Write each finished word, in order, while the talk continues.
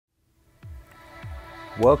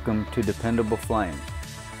Welcome to Dependable Flame,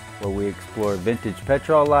 where we explore vintage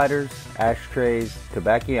petrol lighters, ashtrays,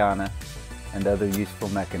 tobacconiana, and other useful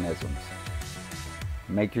mechanisms.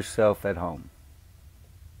 Make yourself at home.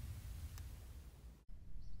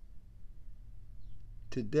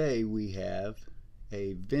 Today we have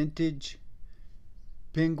a vintage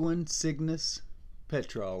Penguin CYGNUS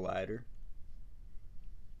Petrol lighter,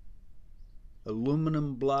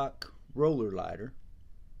 aluminum block roller lighter,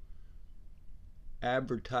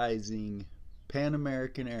 advertising Pan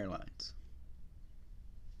American Airlines.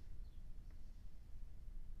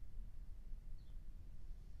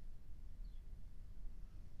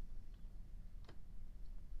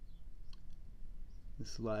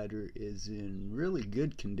 This lighter is in really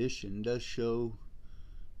good condition. Does show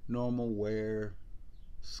normal wear,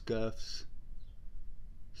 scuffs,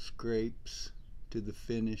 scrapes to the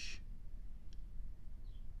finish,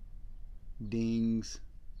 dings,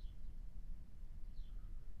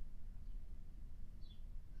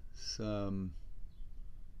 some,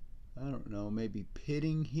 I don't know, maybe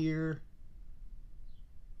pitting here.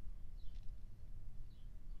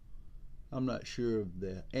 I'm not sure of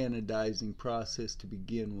the anodizing process to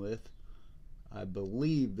begin with. I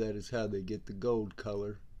believe that is how they get the gold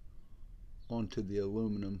color onto the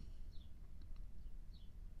aluminum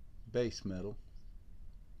base metal.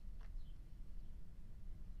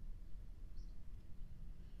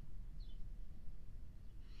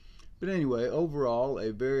 But anyway, overall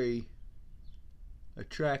a very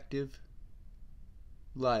attractive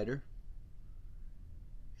lighter.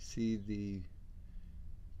 See the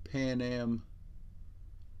Pan Am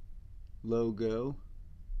logo,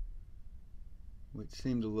 which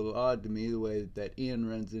seemed a little odd to me, the way that N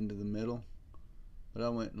runs into the middle, but I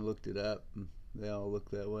went and looked it up and they all look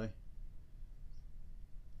that way.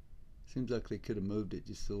 Seems like they could have moved it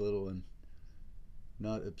just a little and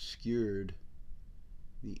not obscured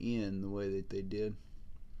the N the way that they did.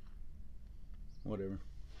 Whatever.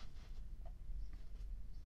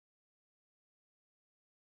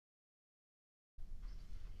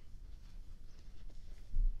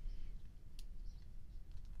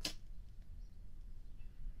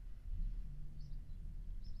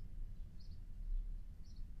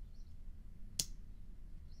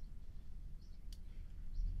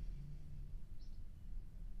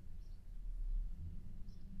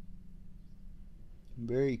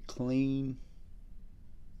 Very clean.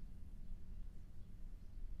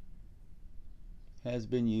 Has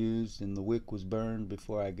been used and the wick was burned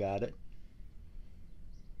before I got it.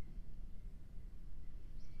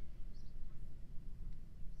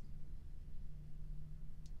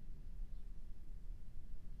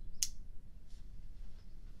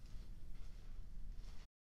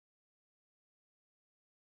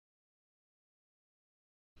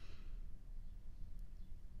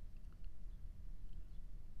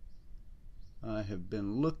 I have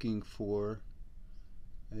been looking for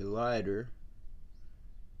a lighter.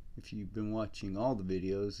 If you've been watching all the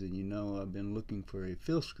videos, then you know I've been looking for a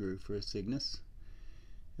fill screw for a CYGNUS,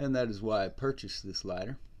 and that is why I purchased this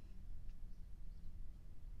lighter.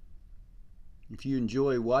 If you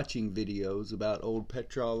enjoy watching videos about old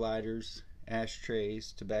petrol lighters,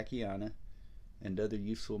 ashtrays, tobacconiana, and other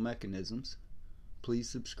useful mechanisms, please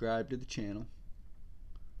subscribe to the channel.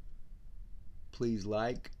 Please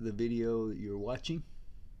like the video that you're watching.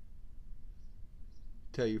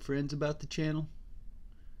 Tell your friends about the channel.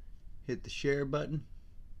 Hit the share button.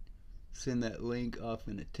 Send that link off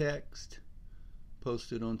in a text.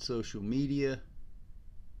 Post it on social media.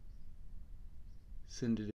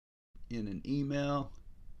 Send it in an email.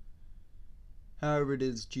 However it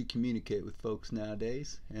is that you communicate with folks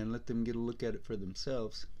nowadays, and let them get a look at it for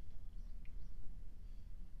themselves.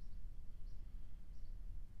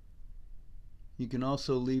 You can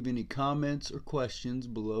also leave any comments or questions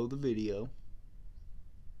below the video.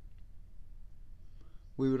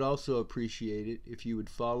 We would also appreciate it if you would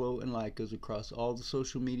follow and like us across all the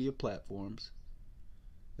social media platforms.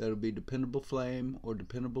 That'll be Dependable Flame or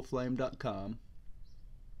DependableFlame.com,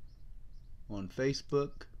 on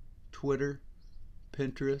Facebook, Twitter,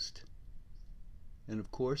 Pinterest, and of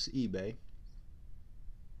course eBay.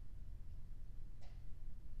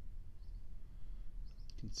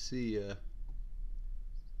 You can see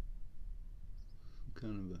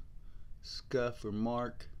kind of a scuff or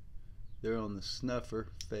mark there on the snuffer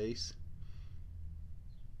face.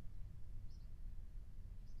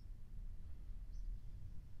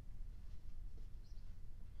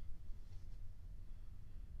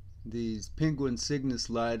 These Penguin CYGNUS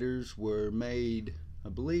lighters were made, I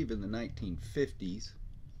believe, in the 1950s.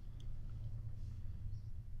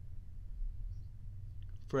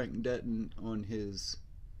 Frank Dutton, on his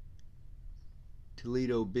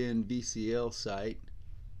Toledo Bend VCL site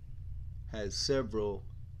has several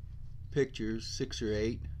pictures, 6 or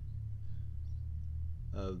 8,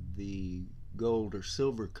 of the gold or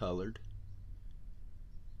silver colored.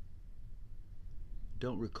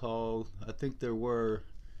 Don't recall, I think there were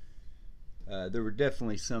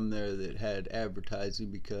definitely some there that had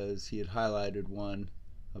advertising, because he had highlighted one,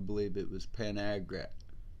 I believe it was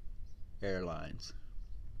Airlines,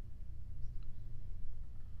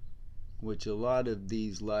 which a lot of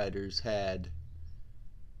these lighters had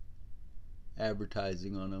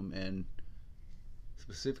advertising on them, and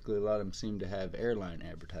specifically a lot of them seem to have airline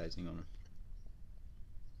advertising on them.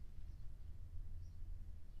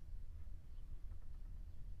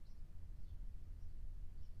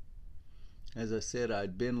 As I said,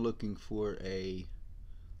 I'd been looking for a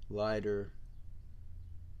lighter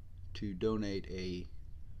to donate a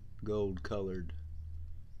gold colored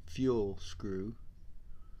fuel screw,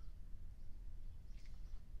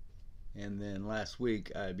 and then last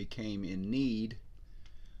week I became in need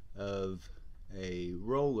of a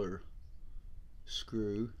roller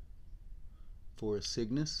screw for a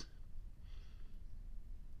CYGNUS,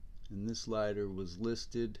 and this lighter was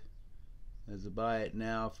listed as a buy it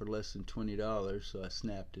now for less than $20, so I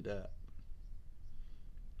snapped it up.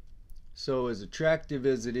 So as attractive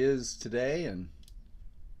as it is today and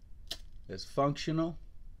as functional,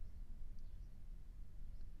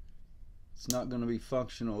 it's not going to be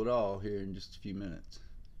functional at all here in just a few minutes,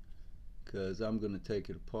 because I'm going to take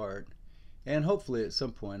it apart, and hopefully at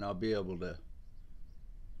some point I'll be able to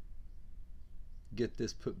get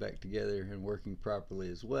this put back together and working properly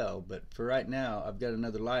as well. But for right now, I've got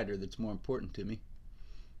another lighter that's more important to me.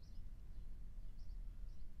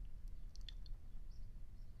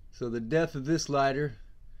 So the death of this lighter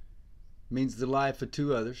means the life of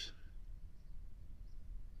 2 others,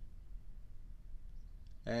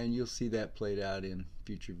 and you'll see that played out in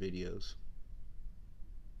future videos.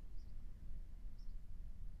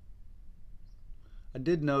 I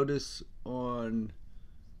did notice on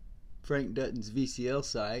Frank Dutton's VCL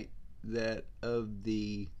site that of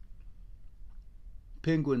the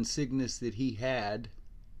Penguin CYGNUS that he had,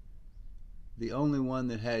 the only one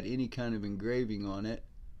that had any kind of engraving on it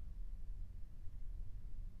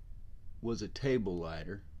was a table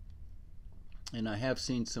lighter, and I have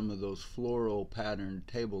seen some of those floral patterned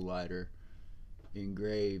table lighter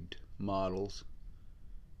engraved models,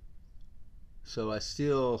 so I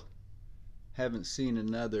still haven't seen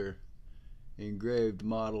another engraved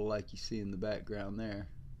model like you see in the background there,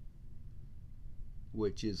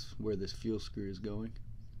 which is where this fuel screw is going.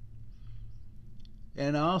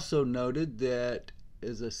 And I also noted that,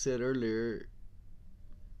 as I said earlier,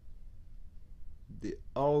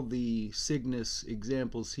 all the CYGNUS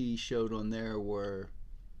examples he showed on there were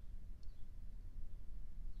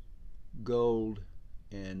gold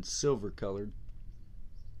and silver colored,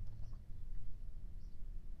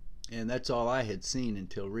 and that's all I had seen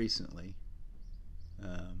until recently.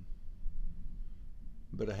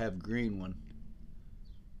 But I have a green one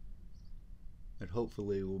that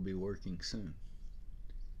hopefully will be working soon.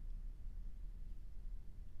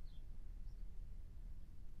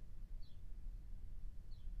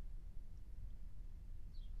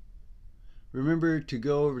 Remember to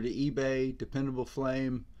go over to eBay, Dependable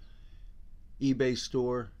Flame eBay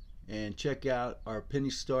store, and check out our Penny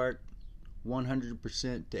Start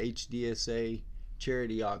 100% to HDSA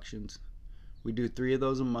charity auctions. We do 3 of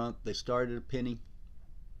those a month. They start at a penny.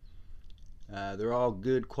 They're all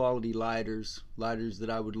good quality lighters that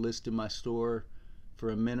I would list in my store for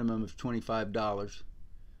a minimum of $25.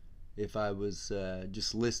 If I was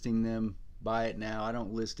just listing them, buy it now. I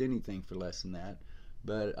don't list anything for less than that,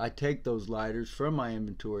 but I take those lighters from my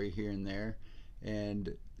inventory here and there,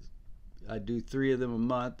 and I do 3 of them a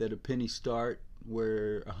month at a penny start,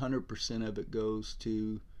 where 100% of it goes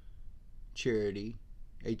to charity,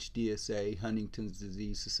 HDSA, Huntington's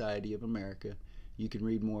Disease Society of America. You can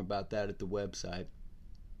read more about that at the website.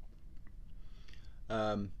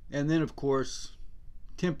 And then of course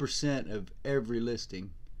 10% of every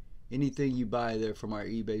listing, anything you buy there from our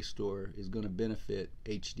eBay store, is going to benefit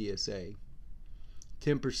HDSA.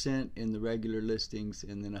 10% in the regular listings,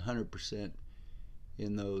 and then 100%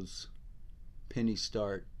 in those penny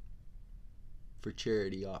start for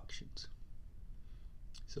charity auctions.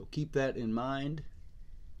 So keep that in mind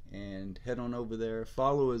and head on over there.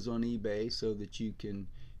 Follow us on eBay so that you can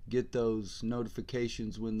get those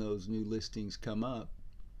notifications when those new listings come up.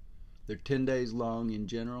 They're 10 days long in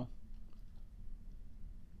general,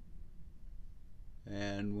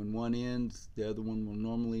 and when one ends, the other one will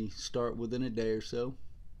normally start within a day or so.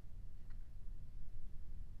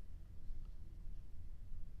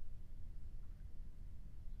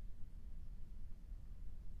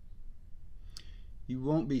 You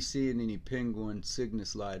won't be seeing any Penguin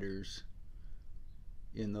CYGNUS lighters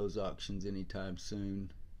in those auctions anytime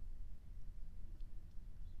soon.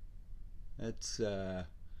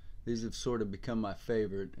 These have sort of become my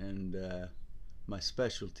favorite and my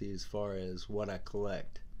specialty as far as what I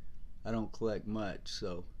collect. I don't collect much,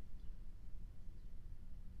 so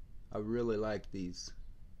I really like these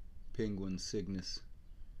Penguin CYGNUS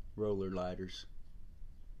roller lighters.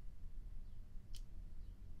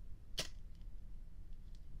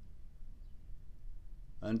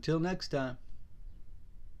 Until next time.